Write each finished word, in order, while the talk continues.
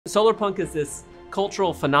SolarPunk is this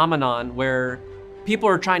cultural phenomenon where people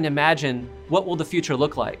are trying to imagine what will the future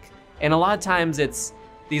look like. And a lot of times it's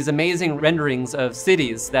these amazing renderings of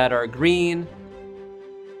cities that are green.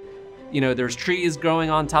 You know, there's trees growing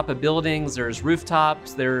on top of buildings, there's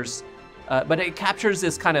rooftops, but it captures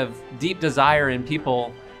this kind of deep desire in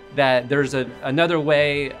people that there's another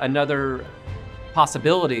way, another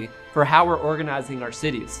possibility for how we're organizing our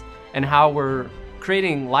cities and how we're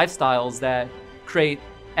creating lifestyles that create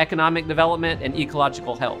economic development and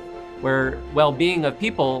ecological health, where well-being of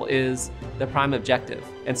people is the prime objective.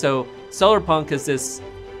 And so SolarPunk is this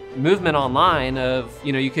movement online of,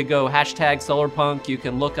 you could go hashtag SolarPunk, you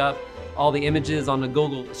can look up all the images on the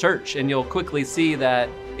Google search, and you'll quickly see that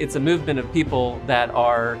it's a movement of people that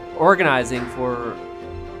are organizing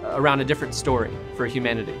around a different story for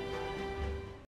humanity.